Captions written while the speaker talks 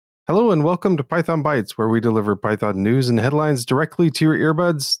Hello and welcome to Python Bytes, where we deliver Python news and headlines directly to your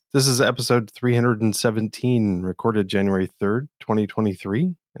earbuds. This is episode 317, recorded January 3rd,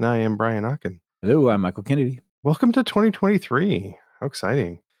 2023, and I am Brian Ocken. Hello, I'm Michael Kennedy. Welcome to 2023. How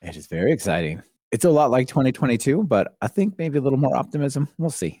exciting. It is very exciting. It's a lot like 2022, but I think maybe a little more optimism. We'll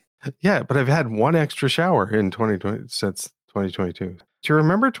see. Yeah, but I've had one extra shower in 2020 since 2022. Do you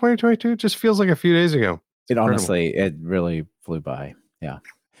remember 2022? It just feels like a few days ago. It really flew by. Yeah.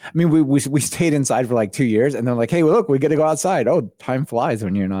 I mean, we stayed inside for like 2 years and then like, hey, look, we get to go outside. Oh, time flies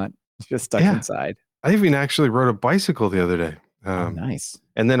when you're not just stuck inside. I even actually rode a bicycle the other day. Nice.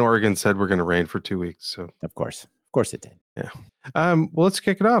 And then Oregon said we're going to rain for 2 weeks. So Of course it did. Yeah. Well, let's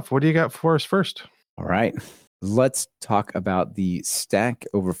kick it off. What do you got for us first? All right. Let's talk about the Stack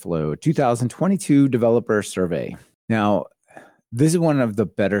Overflow 2022 Developer Survey. Now, this is one of the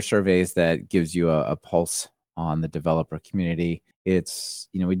better surveys that gives you a pulse on the developer community. It's,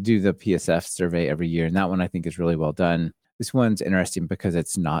 we do the PSF survey every year, and that one I think is really well done. This one's interesting because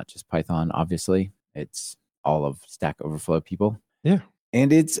it's not just Python, obviously. It's all of Stack Overflow people. Yeah.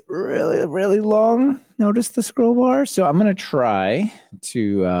 And it's really, really long. Notice the scroll bar. So I'm going to try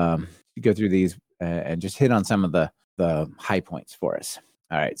to go through these and just hit on some of the high points for us.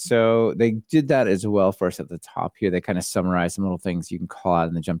 All right. So they did that as well for us at the top here. They kind of summarize some little things you can call out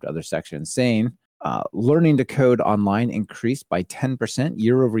and then jump to other sections, saying learning to code online increased by 10%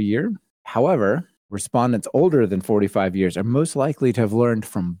 year over year. However, respondents older than 45 years are most likely to have learned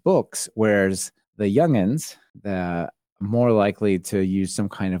from books, whereas the youngins, more likely to use some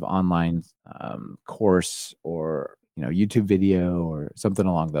kind of online course or YouTube video or something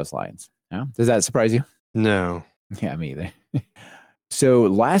along those lines. Yeah? Does that surprise you? No. Yeah, me either. So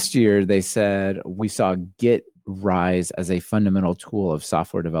last year they said we saw Git rise as a fundamental tool of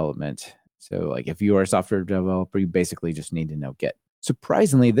software development. So like if you are a software developer, you basically just need to know Git.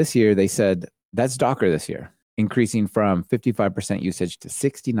 Surprisingly, this year they said that's Docker this year, increasing from 55% usage to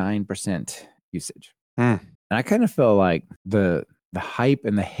 69% usage. And I kind of feel like the hype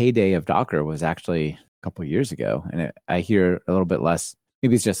and the heyday of Docker was actually a couple of years ago. And I hear a little bit less,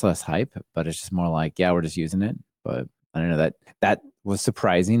 maybe it's just less hype, but it's just more like, yeah, we're just using it. But I don't know, that was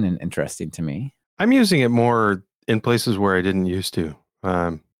surprising and interesting to me. I'm using it more in places where I didn't used to.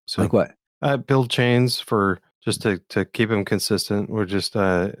 So like what? Build chains for just to keep them consistent. We're just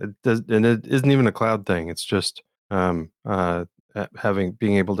and it isn't even a cloud thing. It's just being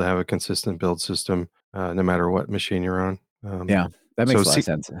able to have a consistent build system no matter what machine you're on. Yeah, that makes a lot of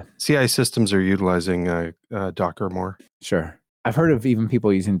sense. CI systems are utilizing Docker more. Sure, I've heard of even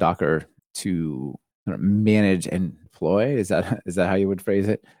people using Docker to manage and deploy. Is that how you would phrase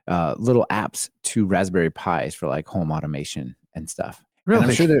it? Little apps to Raspberry Pis for like home automation and stuff. Really?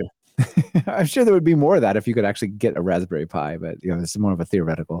 And I'm sure there would be more of that if you could actually get a Raspberry Pi, but this is more of a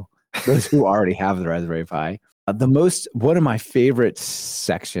theoretical. Those who already have the Raspberry Pi. One of my favorite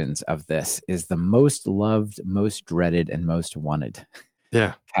sections of this is the most loved, most dreaded, and most wanted.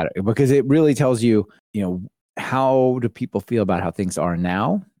 Yeah. Because it really tells you, how do people feel about how things are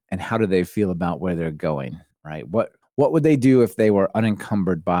now, and how do they feel about where they're going, right? What would they do if they were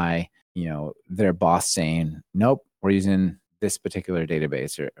unencumbered by, their boss saying, nope, we're using this particular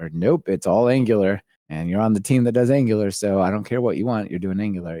database, or nope, it's all Angular and you're on the team that does Angular. So I don't care what you want, you're doing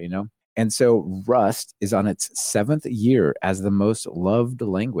Angular, And so Rust is on its 7th year as the most loved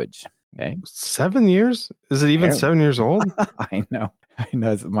language. Okay. 7 years? Is it even 7 years old? I know.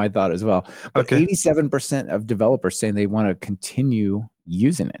 It's my thought as well. But okay. 87% of developers saying they want to continue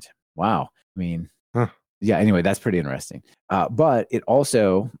using it. Wow. I mean, yeah, anyway, that's pretty interesting. But it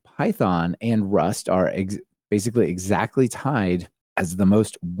also, Python and Rust are basically exactly tied as the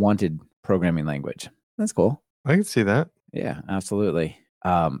most wanted programming language. That's cool. I can see that. Yeah, absolutely.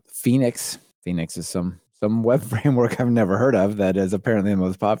 Phoenix is some web framework I've never heard of that is apparently the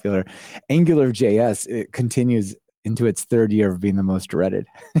most popular. AngularJS, it continues into its 3rd year of being the most dreaded.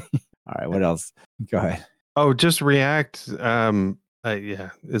 All right, what else? Go ahead. Oh, just React.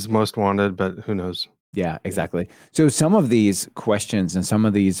 Is most wanted, but who knows? Yeah, exactly. So some of these questions and some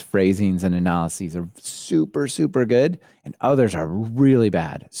of these phrasings and analyses are super, super good, and others are really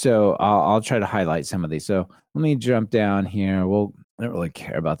bad. So I'll try to highlight some of these. So let me jump down here. Well, I don't really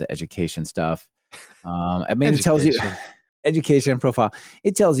care about the education stuff. It tells you education profile.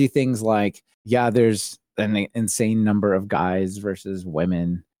 It tells you things like, yeah, there's an insane number of guys versus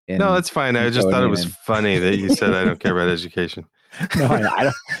women. No, that's fine. I just thought it was funny that you said I don't care about education. No,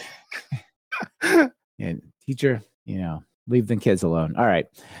 I don't. And teacher, Leave the kids alone. All right.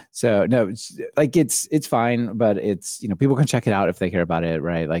 So no, it's fine, but it's, people can check it out if they care about it,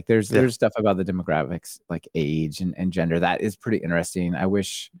 right? Like there's stuff about the demographics, like age and gender. That is pretty interesting. I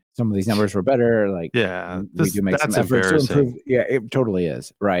wish some of these numbers were better. Like we do make some efforts to improve. Yeah, it totally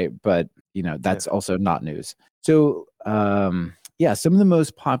is. Right. But that's also not news. So some of the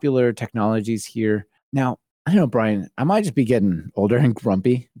most popular technologies here. Now, I don't know, Brian, I might just be getting older and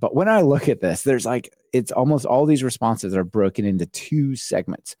grumpy, but when I look at this, there's it's almost all these responses are broken into two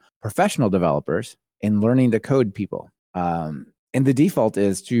segments: professional developers and learning to code people. And the default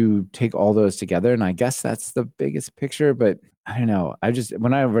is to take all those together. And I guess that's the biggest picture, but I don't know.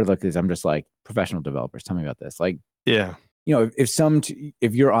 When I look at this, I'm just like, professional developers, tell me about this. Like,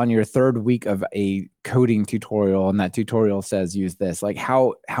 if you're on your third week of a coding tutorial and that tutorial says use this, like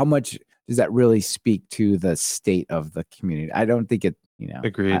how much does that really speak to the state of the community? I don't think it,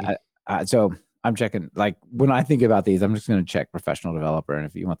 Agreed. So I'm checking, like when I think about these, I'm just going to check professional developer. And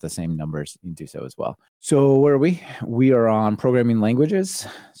if you want the same numbers, you can do so as well. So where are we? We are on programming languages,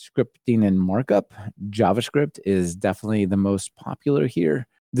 scripting and markup. JavaScript is definitely the most popular here.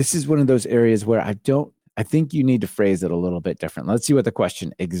 This is one of those areas where I think you need to phrase it a little bit different. Let's see what the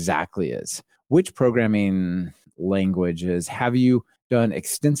question exactly is. Which programming languages have you done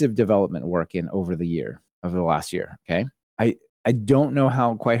extensive development work in over the last year? Okay. I don't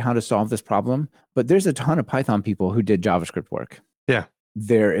know quite how to solve this problem, but there's a ton of Python people who did JavaScript work. Yeah.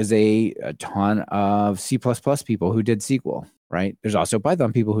 There is a ton of C++ people who did SQL, right? There's also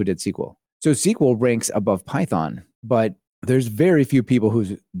Python people who did SQL. So SQL ranks above Python, but there's very few people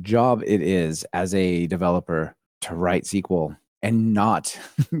whose job it is as a developer to write SQL and not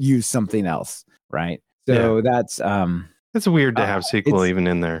use something else, right? So that's it's weird to have SQL even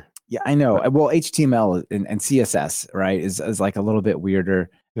in there. Yeah, I know. Well, HTML and CSS, right, is like a little bit weirder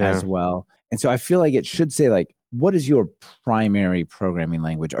as well. And so I feel like it should say like, what is your primary programming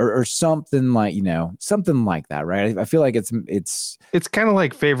language, or something like something like that, right? I feel like it's kind of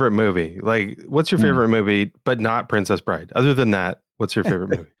like favorite movie. Like, what's your favorite movie, but not Princess Bride? Other than that, what's your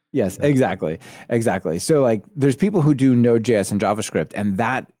favorite movie? Yes, exactly. So like, there's people who do Node.js and JavaScript, and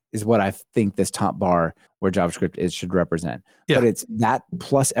that is what I think this top bar where JavaScript should represent. Yeah. But it's that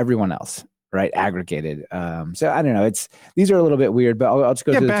plus everyone else, right? Aggregated. So I don't know. These are a little bit weird, but I'll just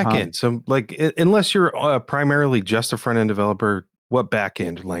go to the back top. end. So like, unless you're primarily just a front end developer, what back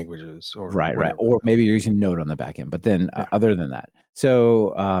end languages? Or right. Or maybe you're using Node on the back end. But then other than that,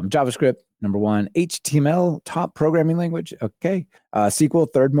 so JavaScript, number one, HTML, top programming language. Okay. SQL,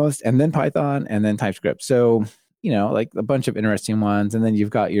 third most, and then Python, and then TypeScript. So like a bunch of interesting ones, and then you've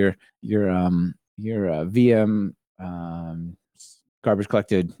got your VM, garbage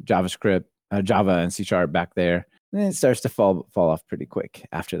collected JavaScript, Java and C# back there. And then it starts to fall off pretty quick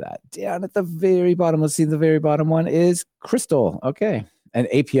after that. Down at the very bottom, let's see, the very bottom one is Crystal. Okay, and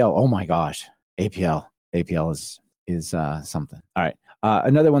APL. Oh my gosh, APL is something. All right,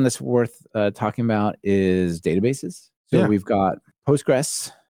 another one that's worth talking about is databases. So we've got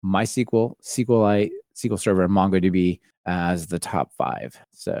Postgres, MySQL, SQLite, SQL Server, and MongoDB as the top 5.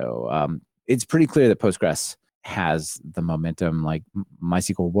 So it's pretty clear that Postgres has the momentum. Like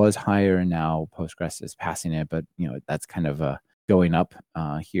MySQL was higher, and now Postgres is passing it. But that's kind of going up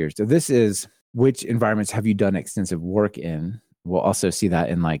here. So this is which environments have you done extensive work in? We'll also see that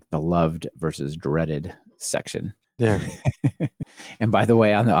in like the loved versus dreaded section. Yeah. And by the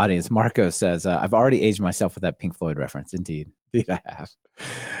way, on the audience, Marco says, I've already aged myself with that Pink Floyd reference. Indeed I have.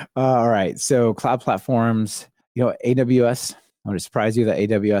 All right. So cloud platforms, AWS, would it surprise you that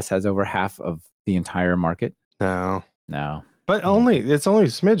AWS has over half of the entire market? No. But it's only a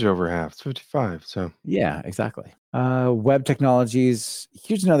smidge over half. It's 55. So yeah, exactly. Web technologies.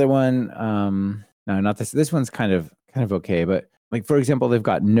 Here's another one. No, not this. This one's kind of okay, but like, for example, they've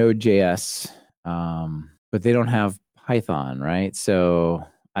got Node.js, but they don't have Python, right? So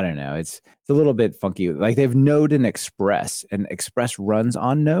I don't know. It's a little bit funky. Like they have Node and Express runs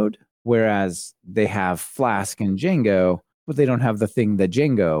on Node, whereas they have Flask and Django, but they don't have the thing that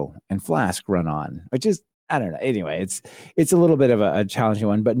Django and Flask run on, which is, I don't know. Anyway, it's a little bit of a challenging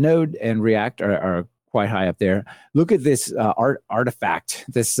one, but Node and React are quite high up there. Look at this artifact,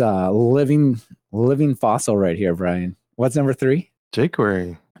 this living fossil right here, Brian. What's number 3?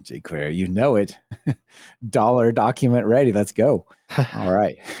 jQuery. You know it. Dollar document ready. Let's go. All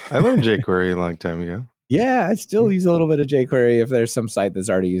right. I learned jQuery a long time ago. Yeah, I still use a little bit of jQuery if there's some site that's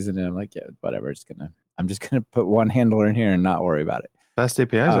already using it. I'm like, yeah, whatever. I'm just gonna put one handler in here and not worry about it. Fast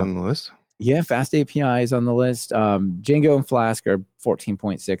API is on the list. Yeah, Fast API is on the list. Django and Flask are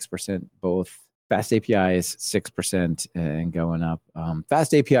 14.6% both. Fast API is 6% and going up.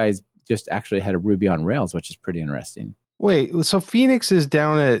 Fast API is just actually had a Ruby on Rails, which is pretty interesting. Wait, so Phoenix is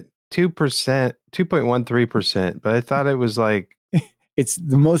down at 2%, 2.13%, but I thought it was like It's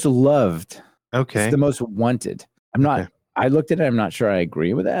the most loved. It's okay. the most wanted. I'm not. Okay. I looked at it. I'm not sure I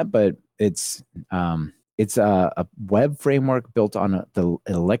agree with that, but it's a web framework built on the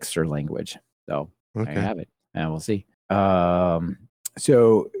Elixir language. So there you Okay. have it, and we'll see.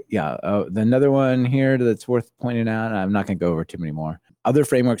 So yeah, another one here that's worth pointing out. I'm not going to go over too many more other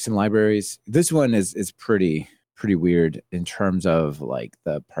frameworks and libraries. This one is pretty weird in terms of like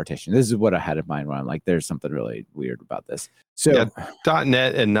the partition. This is what I had in mind when I'm like, there's something really weird about this. So Yeah,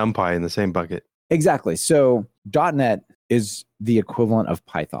 .NET and NumPy in the same bucket. exactly. So .NET is the equivalent of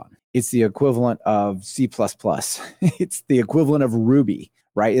Python. It's the equivalent of C++. It's the equivalent of Ruby,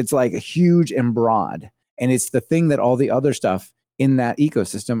 right? It's like huge and broad. And it's the thing that all the other stuff in that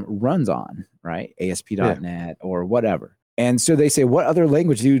ecosystem runs on, right? ASP.NET or whatever. And so they say, what other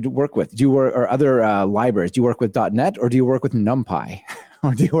language do you work with? Do you work or other libraries? Do you work with .NET or do you work with NumPy?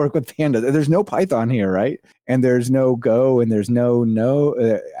 Or do you work with Panda? There's no Python here, right? And there's no Go and there's no,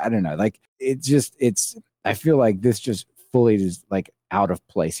 I don't know. Like I feel like this just fully is like out of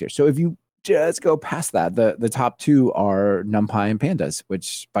place here. So if you just go past that, the top two are NumPy and Pandas,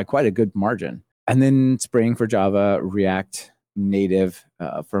 which by quite a good margin. And then Spring for Java, React Native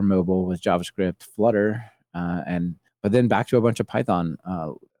for mobile with JavaScript, Flutter, but then back to a bunch of Python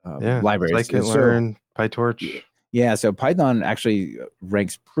libraries. Scikit-learn, PyTorch. Yeah, so Python actually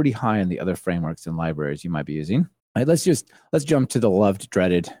ranks pretty high in the other frameworks and libraries you might be using. All right, let's jump to the loved,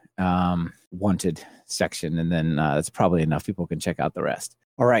 dreaded, wanted section, and then that's probably enough. People can check out the rest.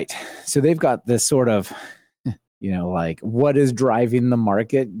 All right, so they've got this sort of, like what is driving the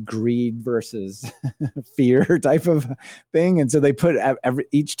market, greed versus fear type of thing. And so they put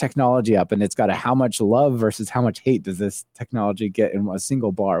each technology up, and it's got a how much love versus how much hate does this technology get in a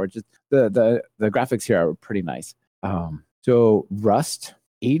single bar, which is the graphics here are pretty nice. So Rust,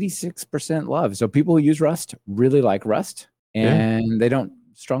 86% love. So people who use Rust really like Rust, and they don't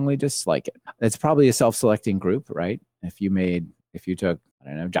strongly dislike it. It's probably a self-selecting group, right? If you took, I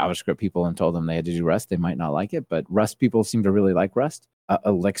don't know, JavaScript people and told them they had to do Rust, they might not like it, but Rust people seem to really like Rust.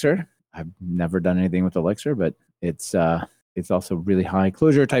 Elixir, I've never done anything with Elixir, but it's also really high.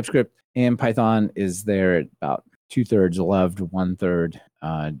 Clojure, TypeScript, and Python is there at about 2/3 loved,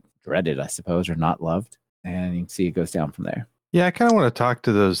 1/3 dreaded, I suppose, or not loved. And you can see it goes down from there. Yeah, I kind of want to talk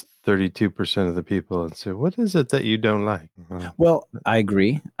to those 32% of the people and say, what is it that you don't like? Well, I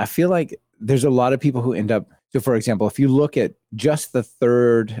agree. I feel like there's a lot of people who end up. So, for example, if you look at just the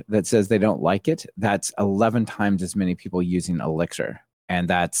third that says they don't like it, that's 11 times as many people using Elixir. And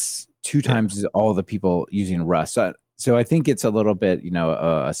that's 2 times all the people using Rust. So I think it's a little bit,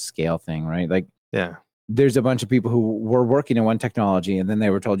 a scale thing, right? Like, there's a bunch of people who were working in one technology and then they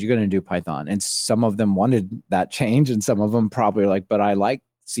were told you're going to do Python. And some of them wanted that change. And some of them probably are like, but I like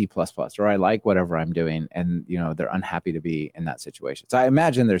C++ or I like whatever I'm doing. And, they're unhappy to be in that situation. So I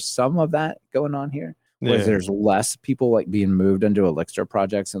imagine there's some of that going on here. Whereas there's less people like being moved into Elixir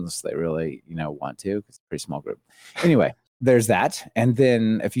projects unless they really, want to, because it's a pretty small group. Anyway, there's that. And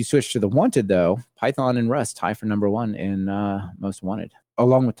then if you switch to the wanted, though, Python and Rust tie for number 1 in most wanted,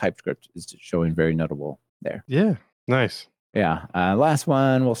 along with TypeScript is showing very notable there. Yeah, nice. Yeah. Last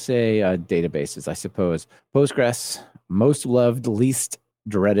one, we'll say databases, I suppose. Postgres, most loved, least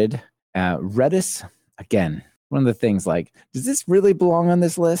dreaded. Redis, again, one of the things like, does this really belong on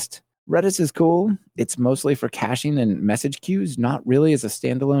this list? Redis is cool. It's mostly for caching and message queues, not really as a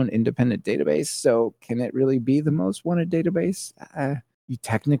standalone independent database. So can it really be the most wanted database? You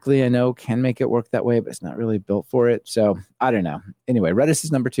technically, I know, can make it work that way, but it's not really built for it. So I don't know. Anyway, Redis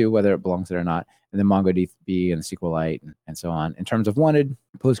is number 2, whether it belongs there or not. And then MongoDB and SQLite and so on. In terms of wanted,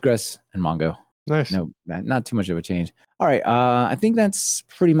 Postgres and Mongo. Nice. No, not too much of a change. All right. I think that's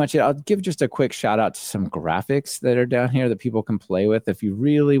pretty much it. I'll give just a quick shout out to some graphics that are down here that people can play with. If you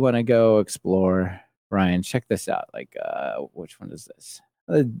really want to go explore, Ryan, check this out. Like, which one is this?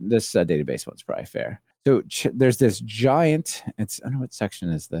 This database one's probably fair. So there's this giant, I don't know what section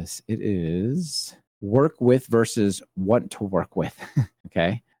is this. It is work with versus want to work with.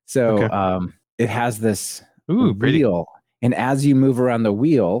 Okay. So it has this wheel. And as you move around the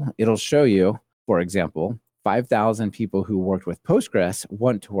wheel, it'll show you, for example, 5,000 people who worked with Postgres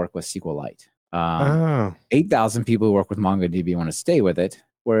want to work with SQLite. 8,000 people who work with MongoDB want to stay with it,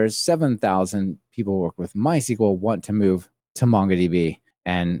 whereas 7,000 people who work with MySQL want to move to MongoDB.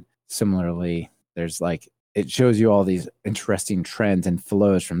 And similarly, there's it shows you all these interesting trends and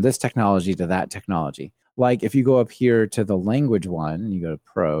flows from this technology to that technology. Like if you go up here to the language one and you go to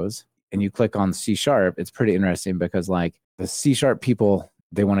pros and you click on C#, it's pretty interesting because the C# people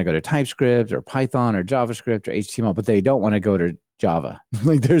they want to go to TypeScript or Python or JavaScript or HTML, but they don't want to go to Java.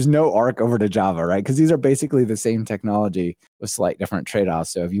 Like there's no arc over to Java, right? Because these are basically the same technology with slight different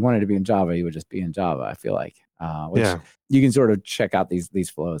trade-offs. So if you wanted to be in Java, you would just be in Java, I feel like. Which you can sort of check out these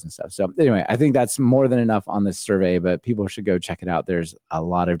flows and stuff. So anyway, I think that's more than enough on this survey, but people should go check it out. There's a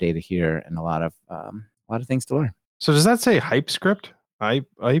lot of data here and a lot of things to learn. So does that say hype script? Hype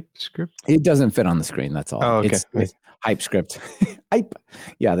script? It doesn't fit on the screen. That's all. Oh, okay. It's hype script. Hype.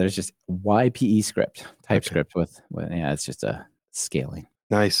 Yeah, there's just YPE script, TypeScript with it's just a scaling.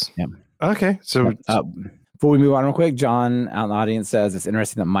 Nice. Yeah. Okay. So before we move on real quick, John out in the audience says it's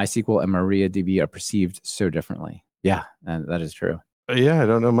interesting that MySQL and MariaDB are perceived so differently. Yeah, and that is true. Yeah, I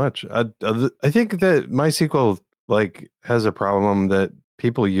don't know much. I think that MySQL like has a problem that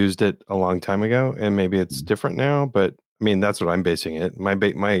people used it a long time ago, and maybe it's different now. But I mean, that's what I'm basing it.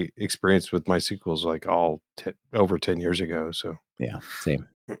 My experience with MySQL is like all over 10 years ago. So yeah, same.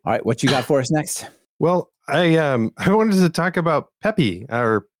 All right, what you got for us next? Well, I wanted to talk about Peppy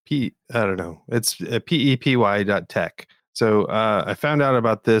or I don't know. It's PEPY.tech. So I found out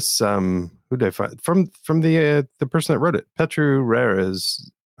about this. Who did I find from the person that wrote it, Petru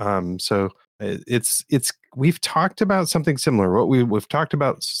Rares. So it's we've talked about something similar. What we've talked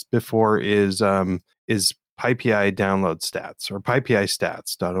about before is PyPI download stats or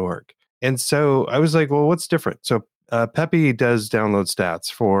PyPIstats.org. And so I was like, well, what's different? So Peppy does download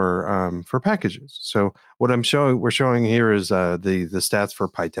stats for packages. So what we're showing here is the stats for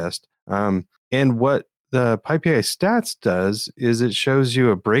PyTest. And what the PyPI stats does is it shows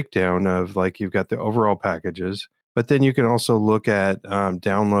you a breakdown of like you've got the overall packages, but then you can also look at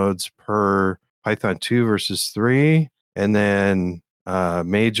downloads per Python 2 versus 3, and then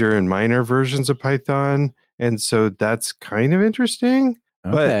major and minor versions of Python. And so that's kind of interesting.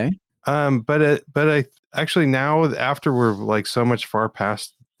 Okay. But I actually now after we're like so much far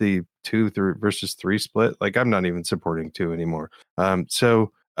past the 2 versus 3 split, like I'm not even supporting 2 anymore.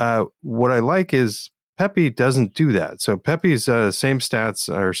 So what I like is Peppy doesn't do that. So Peppy's same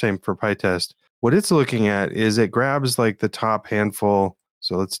stats are same for PyTest. What it's looking at is it grabs like the top handful.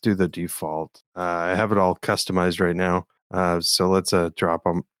 So let's do the default. I have it all customized right now. So let's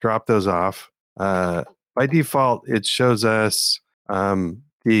drop those off. By default, it shows us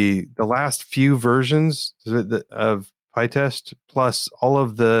the last few versions of PyTest plus all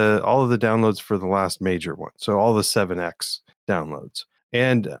of the downloads for the last major one. So all the 7x downloads.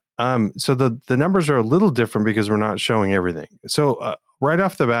 And so the numbers are a little different because we're not showing everything. So right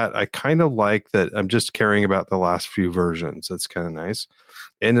off the bat, I kind of like that I'm just caring about the last few versions. That's kind of nice.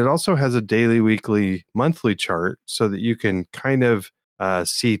 And it also has a daily, weekly, monthly chart so that you can kind of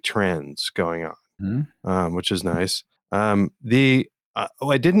see trends going on, which is nice. I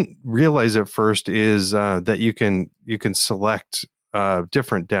didn't realize at first is that you can select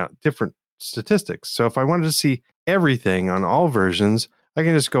different statistics. So if I wanted to see everything on all versions, I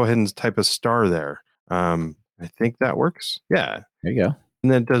can just go ahead and type a star there. I think that works. Yeah, there you go.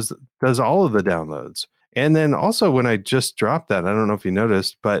 And then does all of the downloads. And then also when I just dropped that, I don't know if you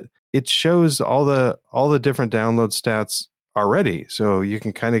noticed, but it shows all the different download stats already. So you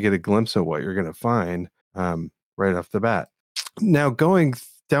can kind of get a glimpse of what you're going to find right off the bat. Now going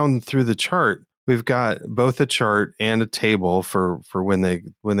down through the chart, we've got both a chart and a table for when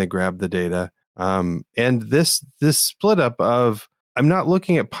they grab the data. And this split up of I'm not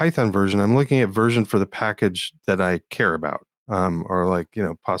looking at Python version. I'm looking at version for the package that I care about, or like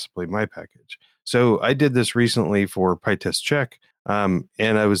possibly my package. So I did this recently for PyTest Check, and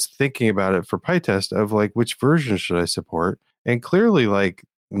I was thinking about it for PyTest of like which version should I support, and clearly like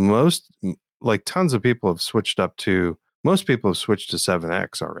tons of people have switched to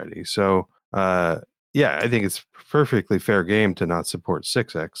 7x already. So yeah, I think it's perfectly fair game to not support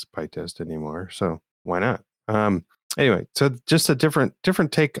 6x PyTest anymore. So why not? Anyway, so just a different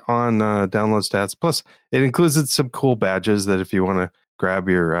take on download stats. Plus, it includes some cool badges that if you want to grab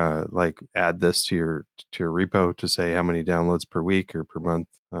your add this to your repo to say how many downloads per week or per month.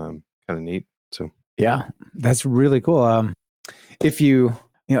 Kind of neat. So yeah, that's really cool. If you're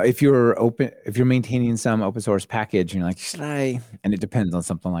maintaining some open source package and you're like, should I? And it depends on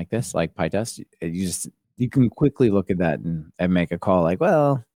something like this, like PyTest. You can quickly look at that and make a call like,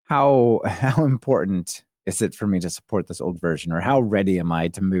 well, how important is it for me to support this old version, or how ready am I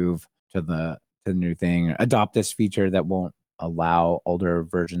to move to the new thing, adopt this feature that won't allow older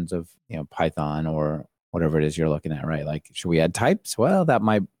versions of Python or whatever it is you're looking at, right? Like, should we add types? Well, that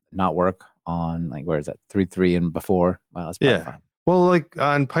might not work on like, where is that, 3.3 and before? Well, that's probably fine. Well, like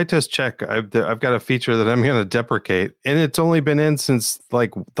on PyTest Check, I've got a feature that I'm going to deprecate, and it's only been in since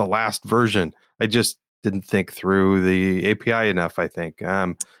like the last version. I just didn't think through the API enough, I think.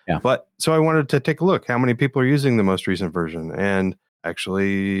 Yeah. But so I wanted to take a look how many people are using the most recent version. And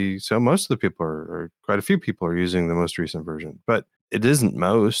actually, so most of the people or quite a few people are using the most recent version, but it isn't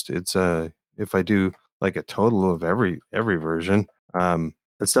most. It's if I do like a total of every version,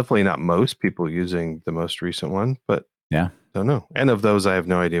 it's definitely not most people using the most recent one, but Yeah. don't know. And of those, I have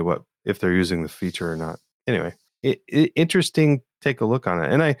no idea what if they're using the feature or not. Anyway, interesting. Take a look on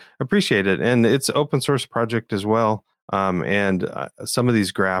it, and I appreciate it. And it's an open source project as well. And some of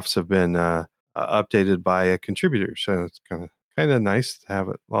these graphs have been updated by a contributor, so it's kind of nice to have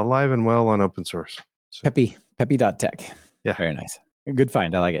it alive and well on open source. So, Peppy.tech. Yeah, very nice. Good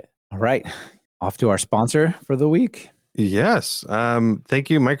find. I like it. All right, off to our sponsor for the week. Yes.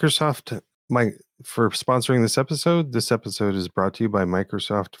 Thank you, Microsoft, for sponsoring this episode. This episode is brought to you by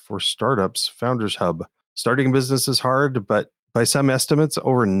Microsoft for Startups Founders Hub. Starting a business is hard, but by some estimates,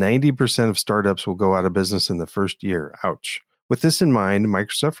 over 90% of startups will go out of business in the first year. Ouch. With this in mind,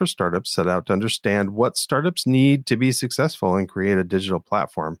 Microsoft for Startups set out to understand what startups need to be successful and create a digital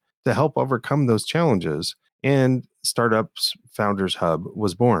platform to help overcome those challenges. And Startups Founders Hub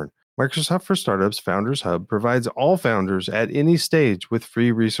was born. Microsoft for Startups Founders Hub provides all founders at any stage with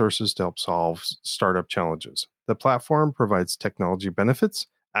free resources to help solve startup challenges. The platform provides technology benefits,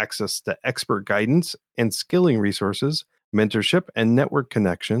 access to expert guidance and skilling resources, mentorship and network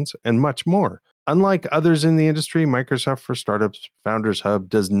connections, and much more. Unlike others in the industry, Microsoft for Startups Founders Hub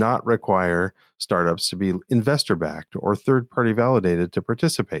does not require startups to be investor-backed or third-party validated to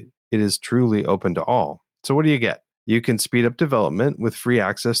participate. It is truly open to all. So what do you get? You can speed up development with free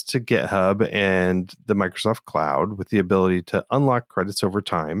access to GitHub and the Microsoft Cloud with the ability to unlock credits over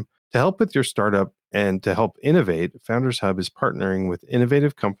time. To help with your startup and to help innovate, Founders Hub is partnering with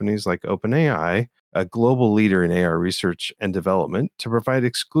innovative companies like OpenAI, a global leader in AR research and development, to provide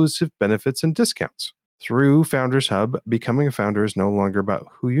exclusive benefits and discounts. Through Founders Hub, becoming a founder is no longer about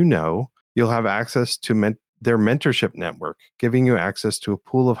who you know. You'll have access to their mentorship network, giving you access to a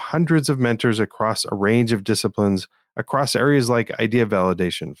pool of hundreds of mentors across a range of disciplines, across areas like idea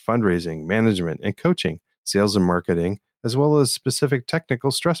validation, fundraising, management, and coaching, sales and marketing, as well as specific technical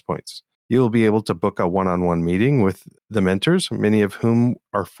stress points. You'll be able to book a one-on-one meeting with the mentors, many of whom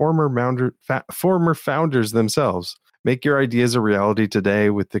are former founders themselves. Make your ideas a reality today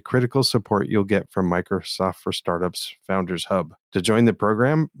with the critical support you'll get from Microsoft for Startups Founders Hub. To join the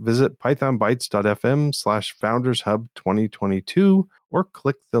program, visit pythonbytes.fm/foundershub2022 or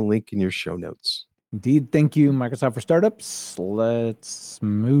click the link in your show notes. Indeed. Thank you, Microsoft for Startups. Let's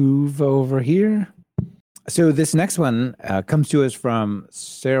move over here. So this next one comes to us from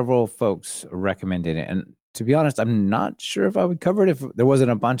several folks recommending it. And to be honest, I'm not sure if I would cover it if there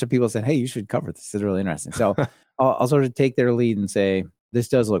wasn't a bunch of people saying, hey, you should cover it. This is really interesting. So I'll sort of take their lead and say, this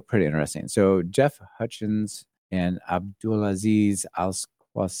does look pretty interesting. So Jeff Hutchins and Abdulaziz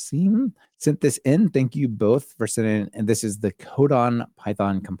Al-Qasim sent this in. Thank you both for sending it. And this is the Codon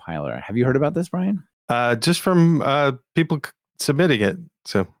Python compiler. Have you heard about this, Brian? Just from people submitting it.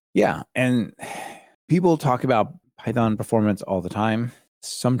 So yeah. And people talk about Python performance all the time.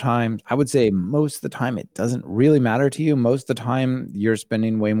 Sometimes, I would say most of the time, it doesn't really matter to you. Most of the time, you're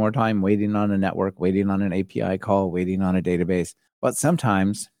spending way more time waiting on a network, waiting on an API call, waiting on a database. But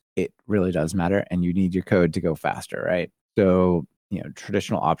sometimes it really does matter and you need your code to go faster, right? So,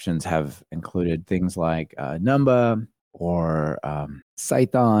 traditional options have included things like Numba or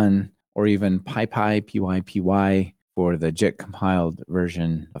Cython or even PyPy, PyPy for the JIT compiled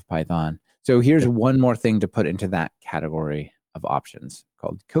version of Python. So here's one more thing to put into that category of options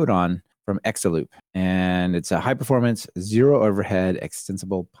called Codon from Exaloop. And it's a high performance, zero overhead,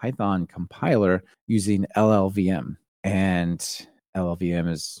 extensible Python compiler using LLVM. And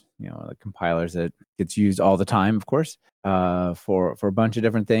LLVM is, the compilers that gets used all the time, of course, for a bunch of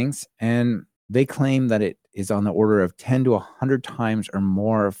different things. And they claim that it is on the order of 10 to 100 times or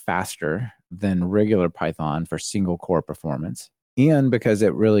more faster than regular Python for single core performance. And because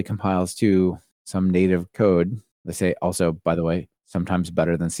it really compiles to some native code, they say also, by the way, sometimes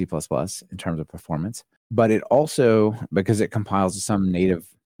better than C++ in terms of performance. But it also, because it compiles to some native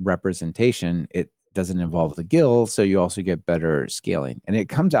representation, it doesn't involve the GIL, so you also get better scaling. And it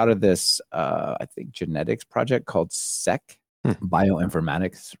comes out of this, I think, genetics project called SEC,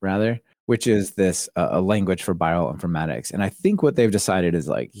 bioinformatics rather, which is this a language for bioinformatics. And I think what they've decided is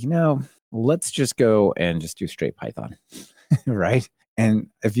like, let's just go and just do straight Python, right? And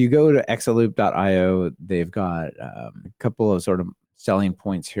if you go to exaloop.io, they've got a couple of sort of selling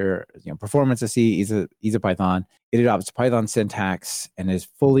points here. Performance of C, ease of Python. It adopts Python syntax and is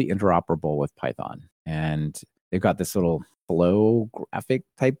fully interoperable with Python. And they've got this little flow graphic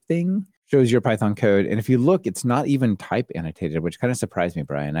type thing shows your Python code. And if you look, it's not even type annotated, which kind of surprised me,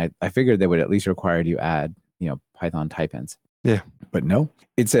 Brian. I figured they would at least require you add, Python type ins. Yeah. But no,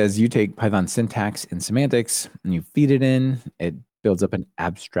 it says you take Python syntax and semantics and you feed it in. It builds up an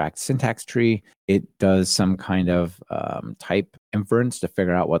abstract syntax tree. It does some kind of type inference to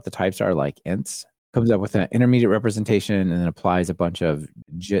figure out what the types are, like ints. Comes up with an intermediate representation and then applies a bunch of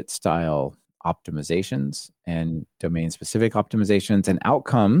JIT style optimizations and domain specific optimizations and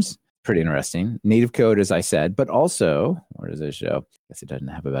outcomes. Pretty interesting. Native code, as I said, but also, where does it show? I guess it doesn't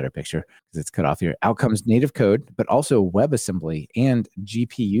have a better picture because it's cut off here. Outcomes, native code, but also WebAssembly and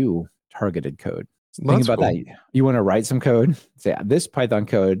GPU targeted code. Think about that. You want to write some code. Say this Python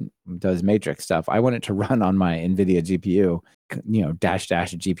code does matrix stuff. I want it to run on my NVIDIA GPU, dash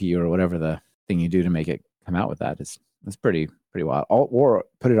GPU or whatever the thing you do to make it come out with that. That's pretty wild. Or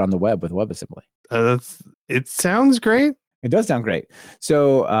put it on the web with WebAssembly. It sounds great. It does sound great.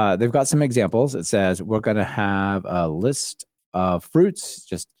 So they've got some examples. It says we're going to have a list of fruits,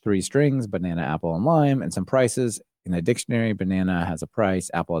 just 3 strings, banana, apple, and lime, and some prices. In the dictionary, banana has a price,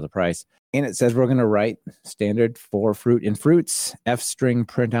 apple has a price. And it says we're going to write standard for fruit in fruits, F string,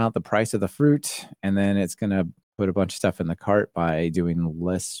 print out the price of the fruit, and then it's going to put a bunch of stuff in the cart by doing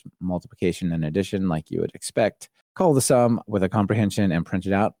list multiplication and addition like you would expect. Call the sum with a comprehension and print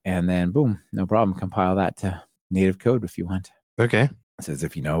it out. And then boom, no problem. Compile that to native code if you want. Okay. It says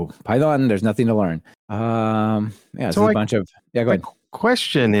if you know Python, there's nothing to learn. So a bunch of go ahead.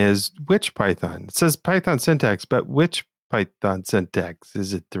 Question is which Python? It says Python syntax, but which Python syntax?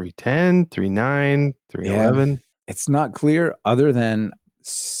 Is it 3.10, 3.9, 3.11? It's not clear other than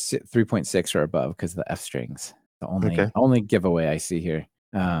 3.6 or above because of the F strings. The only giveaway I see here.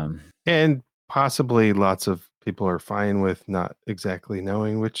 And possibly lots of people are fine with not exactly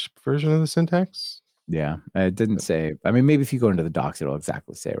knowing which version of the syntax. Yeah, it didn't say. I mean, maybe if you go into the docs, it'll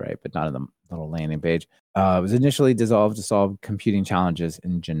exactly say, right? But not in the little landing page. It was initially dissolved to solve computing challenges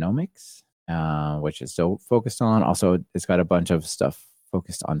in genomics, which is still focused on. Also, it's got a bunch of stuff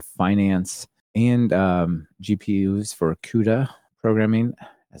focused on finance and GPUs for CUDA programming,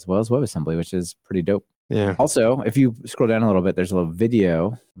 as well as WebAssembly, which is pretty dope. Yeah. Also, if you scroll down a little bit, there's a little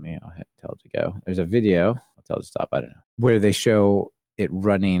video. I'll tell it to go. There's a video. I'll tell it to stop. I don't know. Where they show it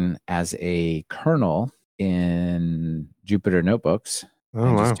running as a kernel in Jupyter notebooks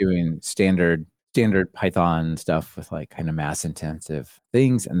and just doing standard Python stuff with like kind of mass intensive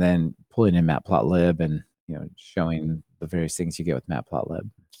things, and then pulling in matplotlib and showing the various things you get with matplotlib.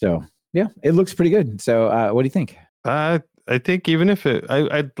 So yeah, it looks pretty good. So what do you think? I think even if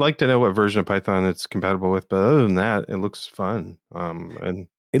I'd like to know what version of Python it's compatible with, but other than that, it looks fun. And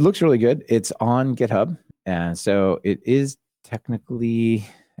it looks really good. It's on GitHub, and so it is technically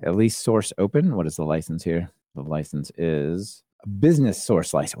at least source open. What is the license here? The license is a business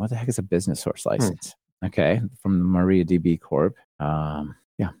source license. What the heck is a business source license? Okay, from the MariaDB Corp. Yeah, I'm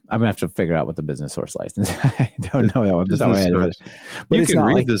gonna have to figure out what the business source license. I don't know that one. But you can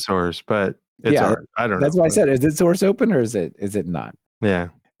read the source, but it's I don't know. That's why I said, is it source open or is it not? Yeah.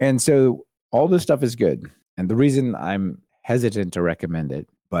 And so all this stuff is good. And the reason I'm hesitant to recommend it,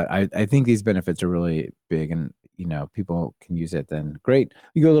 but I think these benefits are really big, and people can use it, then great.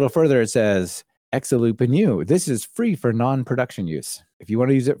 You go a little further, it says Exaloop and you. This is free for non-production use. If you want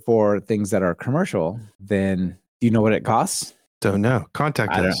to use it for things that are commercial, then do you know what it costs? Don't know.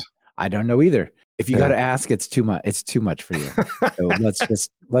 Contact us. I don't know either. If you got to ask, it's too much. It's too much for you. So let's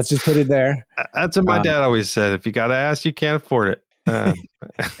just put it there. That's what my dad always said. If you got to ask, you can't afford it.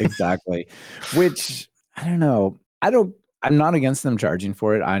 Exactly. Which I don't know. I'm not against them charging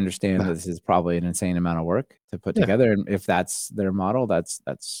for it. I understand that this is probably an insane amount of work to put together, and if that's their model, that's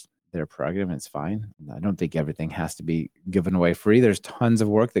their prerogative. It's fine. I don't think everything has to be given away free. There's tons of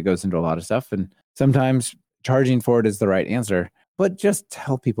work that goes into a lot of stuff, and sometimes charging for it is the right answer. But just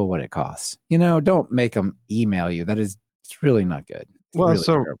tell people what it costs. Don't make them email you. It's really not good. It's really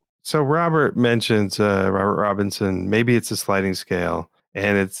terrible. So Robert mentions Robert Robinson. Maybe it's a sliding scale,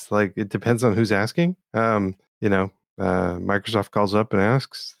 and it's like it depends on who's asking. Microsoft calls up and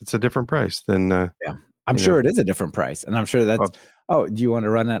asks. It's a different price than. I'm sure it is a different price, and I'm sure that's. Do you want to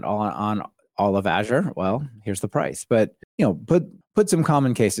run it on all of Azure? Well, here's the price. But put some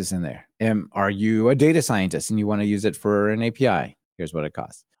common cases in there. Are you a data scientist and you want to use it for an API? Here's what it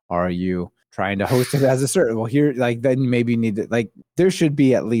costs. Are you trying to host it as a service? Well, here, then maybe you need to, there should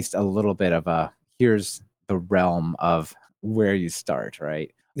be at least a little bit of here's the realm of where you start,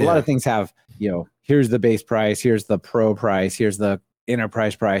 right? A lot of things have, here's the base price, here's the pro price, here's the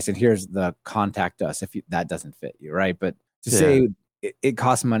enterprise price, and here's the contact us if that doesn't fit you, right? But to say it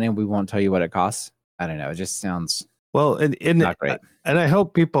costs money and we won't tell you what it costs, I don't know. It just sounds Well, Not great. and I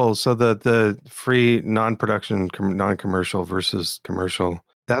hope people, so the free non-production non-commercial versus commercial,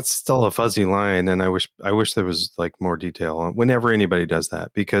 that's still a fuzzy line, and I wish there was like more detail on whenever anybody does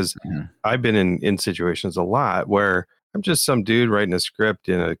that, because Mhm. I've been in situations a lot where I'm just some dude writing a script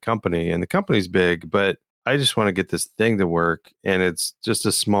in a company, and the company's big, but I just want to get this thing to work, and it's just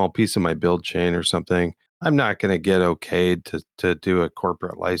a small piece of my build chain or something. I'm not going to get okayed to do a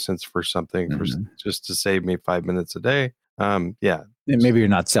corporate license for something for Mhm. just to save me 5 minutes a day. Yeah, And maybe you're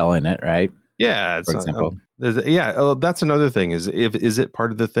not selling it, right? yeah, it's For example. yeah. Oh, that's another thing. Is it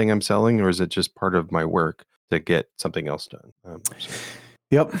part of the thing I'm selling, or is it just part of my work to get something else done? So,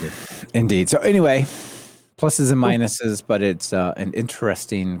 Yep, yeah. indeed. So anyway, pluses and Cool. minuses, but it's an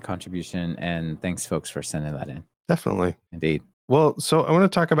interesting contribution. And thanks, folks, for sending that in. Definitely. Indeed. Well, so I want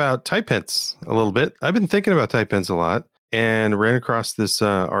to talk about type hints a little bit. I've been thinking about type hints a lot and ran across this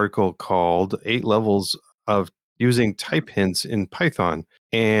article called 8 Levels of Using Type Hints in Python.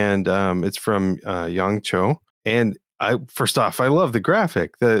 And it's from Yang Cho. And first off, I love the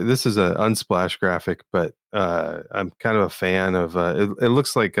graphic. This is an Unsplash graphic, but I'm kind of a fan of it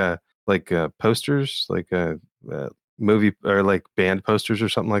looks like posters, like a movie or like band posters or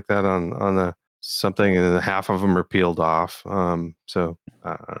something like that on the something, and then half of them are peeled off. So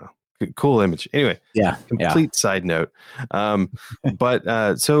I don't know. Cool image. Anyway, Yeah. complete side note.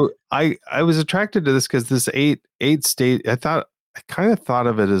 But so I was attracted to this because this eight state. I kind of thought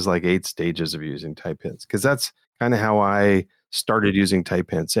of it as like 8 stages of using type hints, because that's kind of how I started using type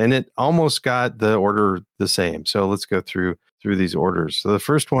hints, and it almost got the order the same. So let's go through these orders. So the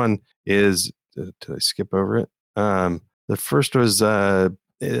first one is, did I skip over it? The first was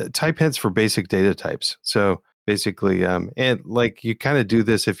type hints for basic data types. So basically, and like you kind of do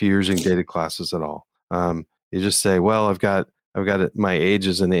this if you're using data classes at all. You just say, well, I've got it, my age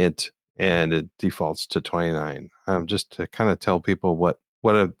is an int and it defaults to 29. Just to kind of tell people what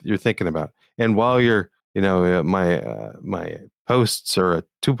you're thinking about. And while you're, my posts are a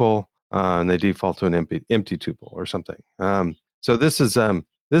tuple, and they default to an empty tuple or something. So this is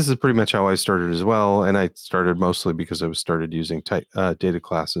pretty much how I started as well, and I started mostly because I was started using data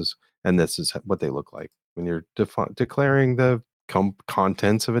classes, and this is what they look like when you're declaring the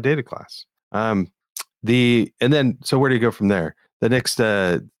contents of a data class. And then so where do you go from there? The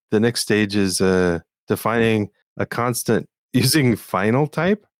next stage is defining a constant using final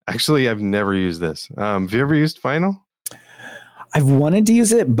type. Actually, I've never used this. Have you ever used final? I've wanted to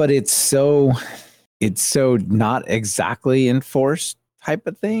use it, but it's so not exactly enforced type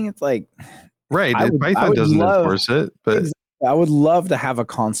of thing. It's like Right. I Python would doesn't love enforce it, but I would love to have a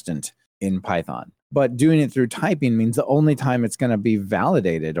constant in Python. But doing it through typing means the only time it's going to be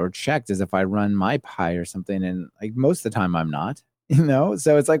validated or checked is if I run MyPy or something. And like most of the time I'm not,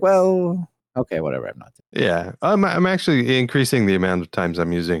 So it's like, well, okay, whatever. I'm not. yeah, I'm actually increasing the amount of times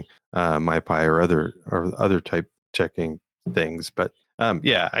I'm using MyPy or other type checking things. But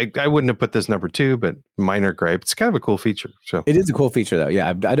yeah, I wouldn't have put this number 2, but minor gripe. It's kind of a cool feature. So It is a cool feature though. Yeah,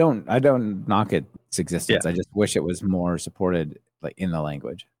 I don't knock its existence. Yeah. I just wish it was more supported like in the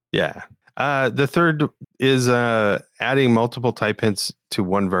language. yeah. The third is adding multiple type hints to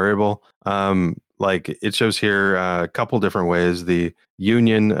one variable. Like it shows here a couple different ways: the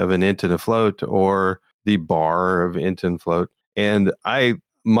union of an int and a float, or the bar of int and float. And the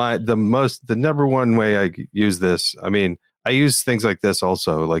number one way I use this, I mean, I use things like this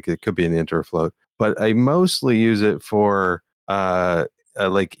also, like it could be an int or a float, but I mostly use it for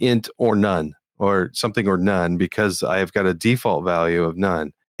like int or none or something or none, because I've got a default value of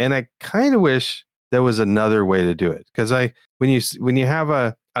none. And I kind of wish there was another way to do it, because when you have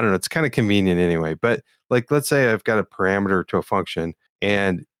I don't know, it's kind of convenient anyway. But like, let's say I've got a parameter to a function,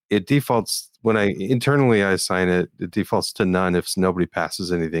 and it defaults when I internally I assign it. It defaults to none if nobody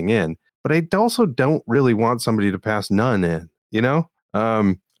passes anything in. But I also don't really want somebody to pass none in.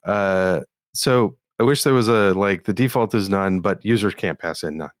 So I wish there was a like the default is none, but users can't pass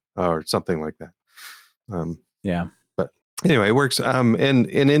in none or something like that. Yeah. But anyway, it works. And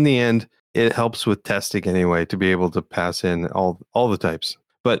in the end, it helps with testing anyway to be able to pass in all the types.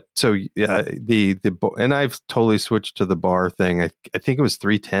 But so yeah, and I've totally switched to the bar thing. I think it was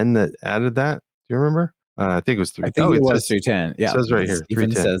 310 that added that. Do you remember? I think it was 3. I think it was 310. Yeah, it says right here.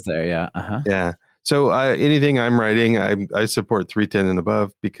 Even 310 says there. Yeah. Yeah. So anything I'm writing, I support 310 and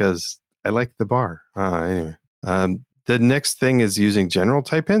above because I like the bar. Anyway, the next thing is using general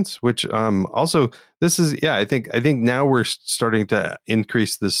type hints, which also this is I think now we're starting to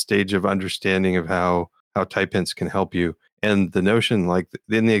increase this stage of understanding of how type hints can help you. And the notion, like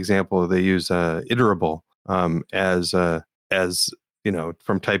in the example, they use iterable as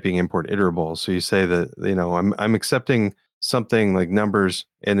from typing import iterable. So you say that, I'm accepting something like numbers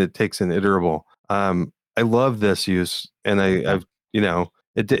and it takes an iterable. I love this use, and I've,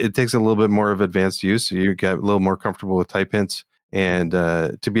 it takes a little bit more of advanced use. So you get a little more comfortable with type hints, and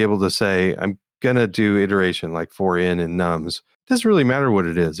to be able to say, I'm going to do iteration like for in and nums. It doesn't really matter what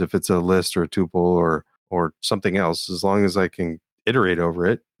it is, if it's a list or a tuple or something else, as long as I can iterate over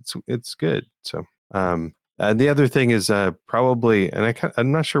it, it's good. So, the other thing is probably, and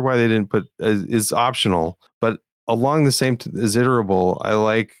I'm not sure why they didn't put is optional, but along the same as iterable, I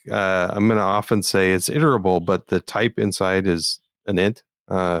like. I'm going to often say it's iterable, but the type inside is an int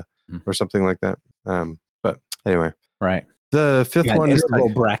or something like that. But anyway, right. The fifth one is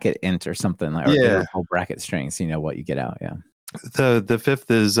iterable bracket int or something like, or iterable bracket strings. So you know what you get out. Yeah. The fifth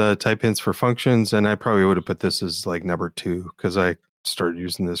is type hints for functions, and I probably would have put this as like number 2 because I started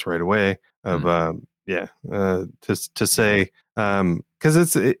using this right away. To say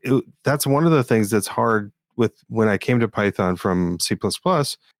because that's one of the things that's hard with when I came to Python from C++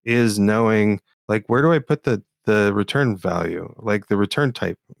 is knowing like where do I put the return value, like the return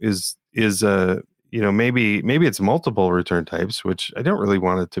type is maybe it's multiple return types, which I don't really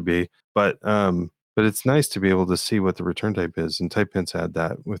want it to be, but it's nice to be able to see what the return type is, and type hints add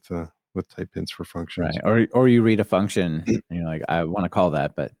that with type hints for functions. Right. Or you read a function and you're like, I want to call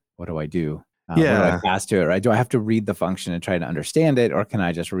that, but what do I do? What do I pass to it? Right? Do I have to read the function and try to understand it, or can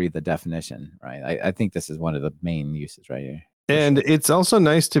I just read the definition? Right. I think this is one of the main uses right here. And it's also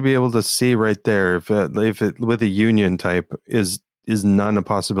nice to be able to see right there if it with a union type is none a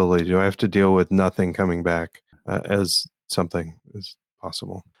possibility. Do I have to deal with nothing coming back as something is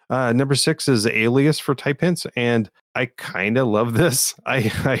possible? Number 6 is alias for type hints, and I kind of love this.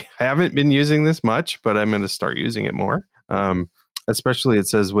 I haven't been using this much, but I'm going to start using it more. Especially it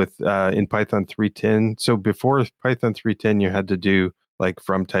says with in Python 3.10. So before Python 3.10, you had to do like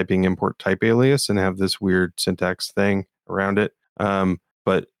from typing import type alias and have this weird syntax thing around it.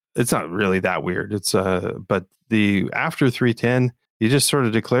 But it's not really that weird. It's but the after 3.10, you just sort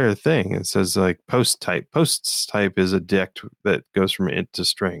of declare a thing. It says like post type. Posts type is a dict that goes from int to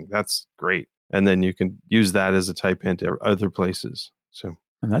string. That's great. And then you can use that as a type hint at other places. So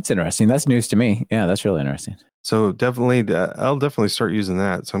that's interesting. That's news to me. Yeah, that's really interesting. So definitely, I'll definitely start using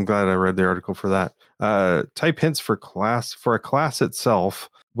that. So I'm glad I read the article for that. Type hints for a class itself,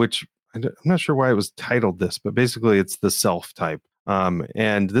 which I'm not sure why it was titled this, but basically it's the self type.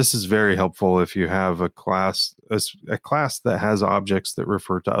 And this is very helpful if you have a class that has objects that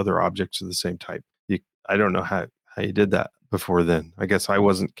refer to other objects of the same type. I don't know how you did that before then. I guess I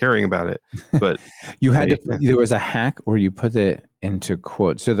wasn't caring about it, but you had there was a hack where you put it into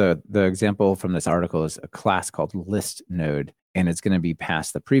quotes. So the example from this article is a class called list node, and it's going to be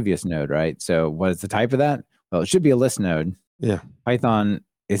past the previous node, right? So what is the type of that? Well, it should be a list node. Yeah. Python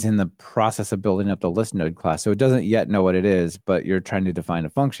is in the process of building up the list node class. So it doesn't yet know what it is, but you're trying to define a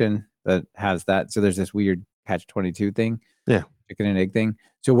function that has that. So there's this weird catch-22 thing. Yeah. Chicken and egg thing.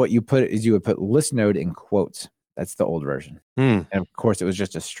 So what you put is you would put list node in quotes. That's the old version. And of course it was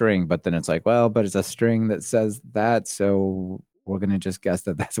just a string, but then it's like, well, but it's a string that says that. So we're going to just guess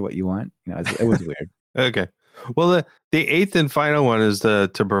that that's what you want. It was weird. Okay. Well, the eighth and final one is to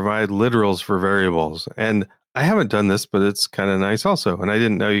provide literals for variables. And I haven't done this, but it's kind of nice also. And I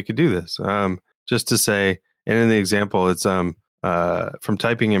didn't know you could do this. Just to say, and in the example, it's from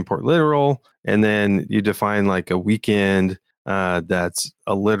typing import literal, and then you define like a weekend that's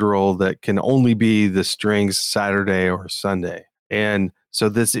a literal that can only be the strings Saturday or Sunday. And so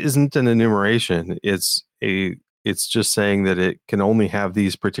this isn't an enumeration. It's just saying that it can only have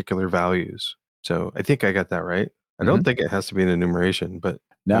these particular values. So I think I got that right. I don't think it has to be an enumeration, but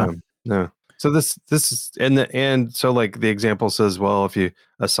no. So this is and so like the example says, well, if you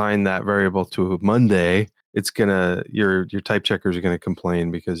assign that variable to Monday, it's gonna your type checkers are gonna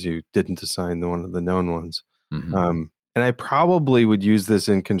complain because you didn't assign one of the known ones. And I probably would use this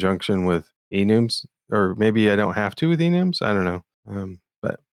in conjunction with enums, or maybe I don't have to with enums. I don't know.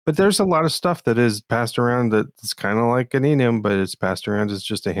 But there's a lot of stuff that is passed around that's kind of like an enum, but it's passed around as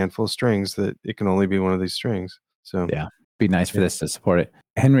just a handful of strings that it can only be one of these strings. So yeah, be nice for this to support it.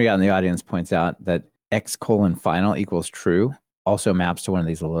 Henry out in the audience points out that x:final equals true also maps to one of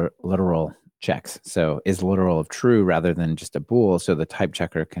these literal checks. So is literal of true rather than just a bool. So the type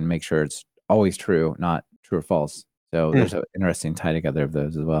checker can make sure it's always true, not true or false. So there's an interesting tie together of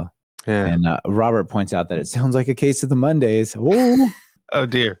those as well. Yeah. And Robert points out that it sounds like a case of the Mondays. Oh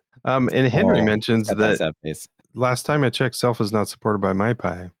dear. And Henry mentions that last time I checked, self is not supported by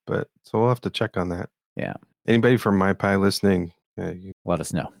MyPy, but so we'll have to check on that. Yeah. Anybody from MyPy listening? Let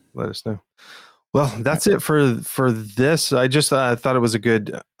us know. Let us know. Well, that's it for this. I just thought it was a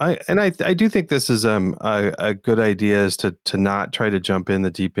good. I do think this is a good idea is to not try to jump in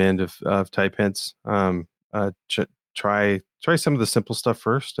the deep end of type hints. Try some of the simple stuff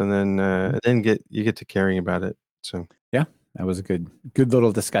first, and then get to caring about it. So yeah, that was a good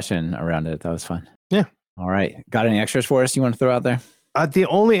little discussion around it. That was fun. Yeah. All right, got any extras for us you want to throw out there? The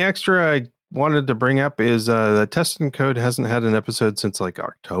only extra I wanted to bring up is the Test and Code hasn't had an episode since like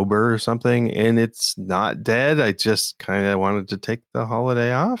October or something, and it's not dead. I just kind of wanted to take the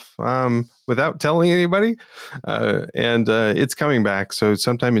holiday off without telling anybody, and it's coming back. So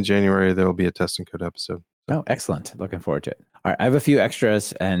sometime in January there will be a Test and Code episode. Oh, excellent! Looking forward to it. All right, I have a few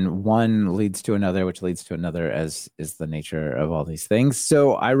extras, and one leads to another, which leads to another, as is the nature of all these things.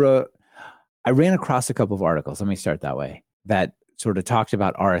 So I ran across a couple of articles. Let me start that way. That sort of talked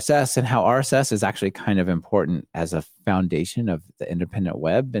about RSS and how RSS is actually kind of important as a foundation of the independent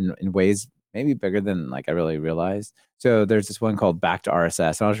web in ways maybe bigger than like I really realized. So there's this one called Back to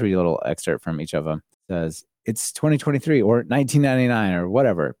RSS. And I'll just read a little excerpt from each of them. It says, it's 2023 or 1999 or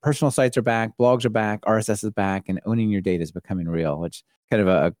whatever. Personal sites are back, blogs are back, RSS is back, and owning your data is becoming real, which is kind of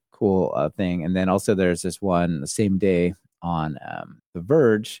a cool thing. And then also there's this one the same day on The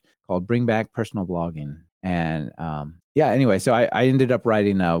Verge called Bring Back Personal Blogging. And anyway, so I ended up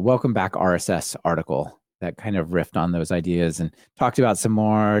writing a Welcome Back RSS article that kind of riffed on those ideas and talked about some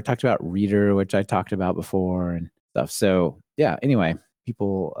more, talked about Reader, which I talked about before and stuff. So yeah, anyway,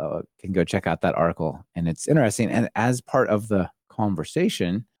 people can go check out that article and it's interesting. And as part of the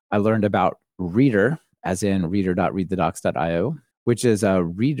conversation, I learned about Reader, as in reader.readthedocs.io, which is a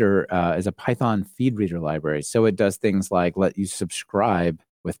Reader, is a Python feed reader library. So it does things like let you subscribe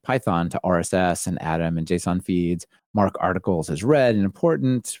with Python to RSS and Atom and JSON feeds, mark articles as read and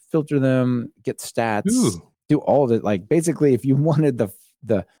important, filter them, get stats, do all of it. Like basically, if you wanted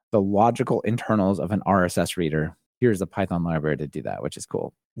the logical internals of an RSS reader, here's a Python library to do that, which is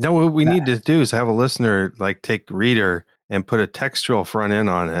cool. No, what we need to do is have a listener like take Reader and put a textual front end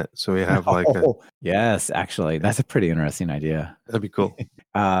on it. So we have yes, actually, that's a pretty interesting idea. That'd be cool.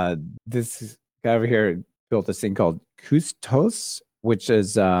 This guy over here built this thing called Kustos, which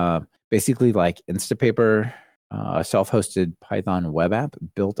is basically like Instapaper, a self-hosted Python web app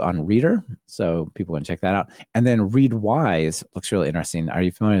built on Reader. So people can check that out. And then Readwise looks really interesting. Are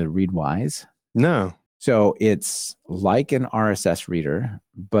you familiar with Readwise? No. So it's like an RSS reader,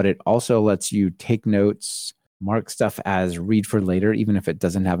 but it also lets you take notes, mark stuff as read for later, even if it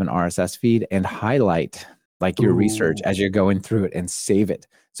doesn't have an RSS feed, and highlight like your research as you're going through it and save it.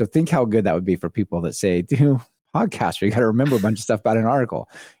 So think how good that would be for people that say, podcaster, you got to remember a bunch of stuff about an article.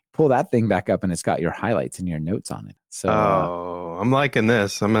 Pull that thing back up and it's got your highlights and your notes on it. So I'm liking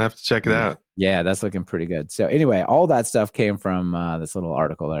this. I'm gonna have to check it out. Yeah, that's looking pretty good. So anyway, all that stuff came from this little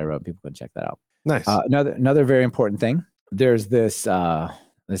article that I wrote. People can check that out. Nice. Another very important thing. There's this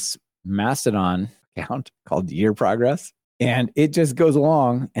this Mastodon account called Year Progress, and it just goes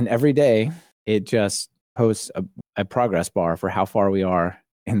along, and every day it just posts a progress bar for how far we are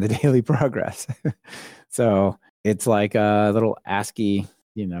in the daily progress. So it's like a little ASCII,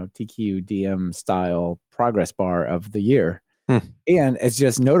 TQDM style progress bar of the year. And it's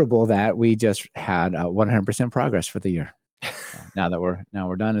just notable that we just had 100% progress for the year. Now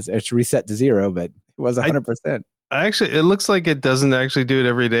we're done. It's reset to 0, but it was 100%. Actually, it looks like it doesn't actually do it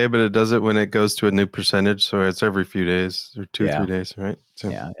every day, but it does it when it goes to a new percentage. So it's every few days or 2-3 days, right? So.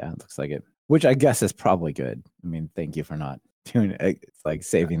 Yeah, it looks like it. Which I guess is probably good. I mean, thank you for not doing it. It's like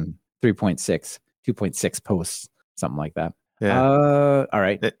saving 2.6 posts, something like that. Yeah. All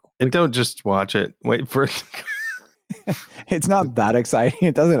right. And don't just watch it. Wait for it. It's not that exciting.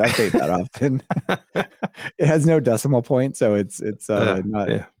 It doesn't update that often. It has no decimal point, so it's not.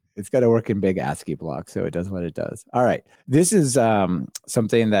 Yeah. It's got to work in big ASCII blocks, so it does what it does. All right. This is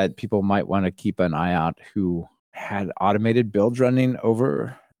something that people might want to keep an eye out who had automated builds running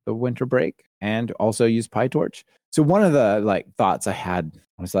over the winter break and also use PyTorch. So one of the thoughts I had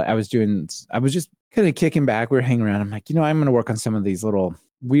was I was just kind of kicking back. We were hanging around. I'm like, I'm going to work on some of these little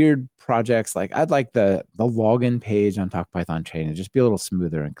weird projects. Like I'd like the login page on Talk Python Chain and just be a little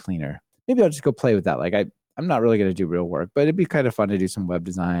smoother and cleaner. Maybe I'll just go play with that. Like I'm not really going to do real work, but it'd be kind of fun to do some web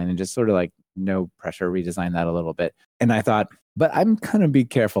design and just sort of no pressure, redesign that a little bit. And I thought, but I'm kind of be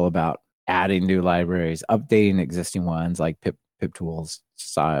careful about adding new libraries, updating existing ones like pip tools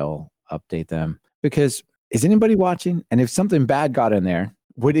style, update them, because is anybody watching? And if something bad got in there,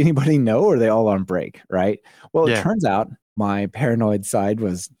 would anybody know, or are they all on break? Right. Well, It turns out my paranoid side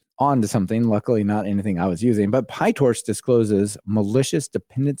was on to something, luckily not anything I was using, but PyTorch discloses malicious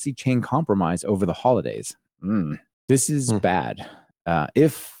dependency chain compromise over the holidays. This is bad.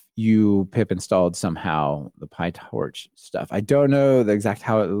 If you pip installed somehow the PyTorch stuff. I don't know the exact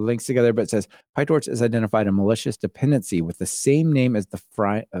how it links together, but it says PyTorch has identified a malicious dependency with the same name as the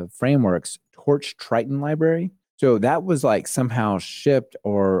framework's Torch Triton library. So that was like somehow shipped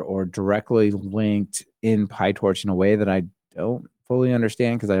or directly linked in PyTorch in a way that I don't fully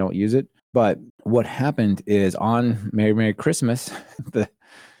understand because I don't use it. But what happened is on Merry Christmas,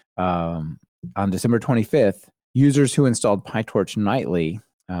 on December 25th, users who installed PyTorch nightly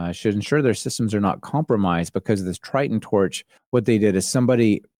should ensure their systems are not compromised because of this Triton torch. What they did is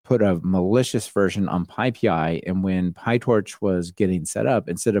somebody put a malicious version on PyPI, and when PyTorch was getting set up,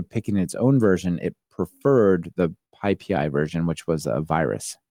 instead of picking its own version, it preferred the PyPI version, which was a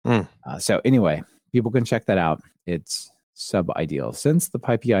virus. So anyway, people can check that out. It's sub-ideal. Since the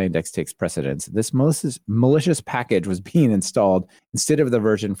PyPI index takes precedence, this malicious package was being installed instead of the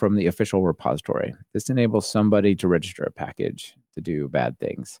version from the official repository. This enables somebody to register a package to do bad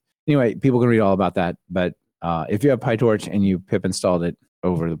things. Anyway, people can read all about that, but if you have PyTorch and you pip installed it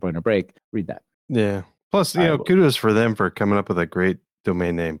over the winter break, read that. Yeah. Plus, kudos for them for coming up with a great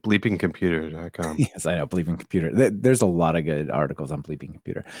domain name, bleepingcomputer.com. Yes, I know, Bleeping Computer. There's a lot of good articles on Bleeping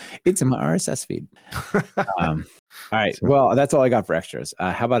Computer. It's in my RSS feed. All right. Well, that's all I got for extras.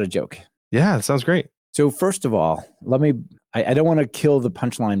 How about a joke? Yeah, that sounds great. So first of all, I don't want to kill the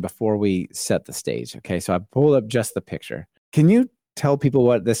punchline before we set the stage. Okay. So I pulled up just the picture. Can you tell people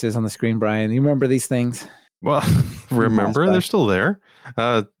what this is on the screen, Brian? You remember these things? Well, remember, they're still there.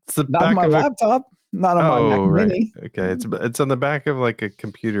 It's the Not back on my of laptop. Not on my Mac Mini. Okay, it's on the back of like a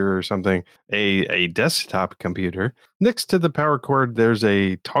computer or something, a desktop computer. Next to the power cord, there's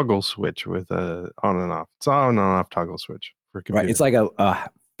a toggle switch with a on and off. It's on and off toggle switch for a computer. Right, it's like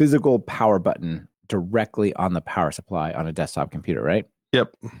a physical power button directly on the power supply on a desktop computer, right?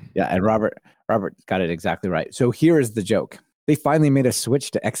 Yep. Yeah, and Robert got it exactly right. So here is the joke: they finally made a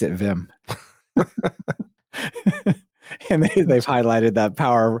switch to exit Vim. And they've highlighted that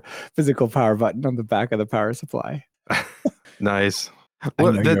physical power button on the back of the power supply. Nice.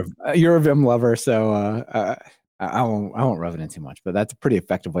 Well, you're a Vim lover, so I won't rub it in too much, but that's a pretty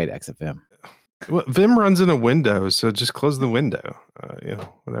effective way to exit Vim. Well, Vim runs in a window, so just close the window.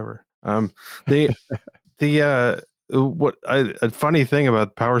 Whatever. A funny thing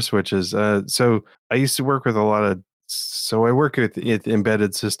about power switches. So I used to work with I work with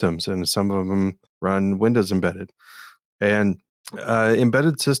embedded systems, and some of them run Windows embedded. And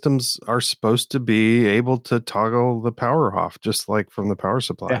embedded systems are supposed to be able to toggle the power off, just like from the power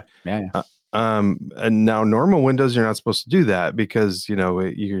supply. Yeah. And now normal Windows, you're not supposed to do that because you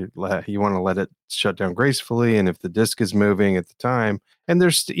want to let it shut down gracefully, and if the disk is moving at the time, and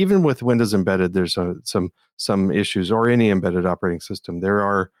there's even with Windows embedded, there's some issues, or any embedded operating system, there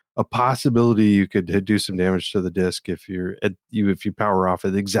are a possibility you could do some damage to the disk if you power off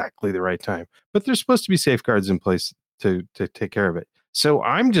at exactly the right time. But there's supposed to be safeguards in place to take care of it. So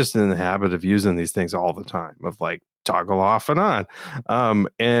I'm just in the habit of using these things all the time, of like toggle off and on.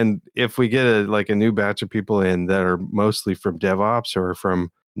 And if we get a new batch of people in that are mostly from DevOps or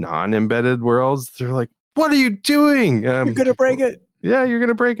from non-embedded worlds, they're like, "What are you doing? You're gonna break it." Yeah, you're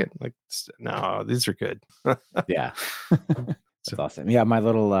gonna break it. Like, no, these are good. Yeah, that's awesome. Yeah, my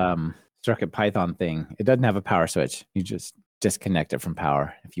little Circuit Python thing. It doesn't have a power switch. You just disconnect it from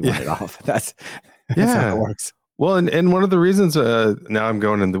power if you want it off. That's how it works. Well, and one of the reasons, now I'm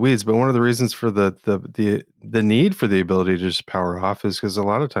going in the weeds, but one of the reasons for the need for the ability to just power off is because a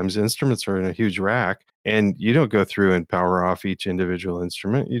lot of times instruments are in a huge rack, and you don't go through and power off each individual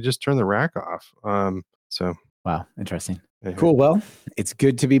instrument. You just turn the rack off. Wow, interesting. Yeah. Cool. Well, it's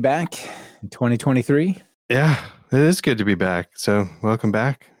good to be back in 2023. Yeah, it is good to be back. So welcome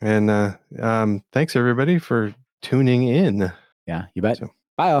back, and thanks everybody for tuning in. Yeah, you bet. So,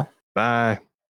 bye all. Bye.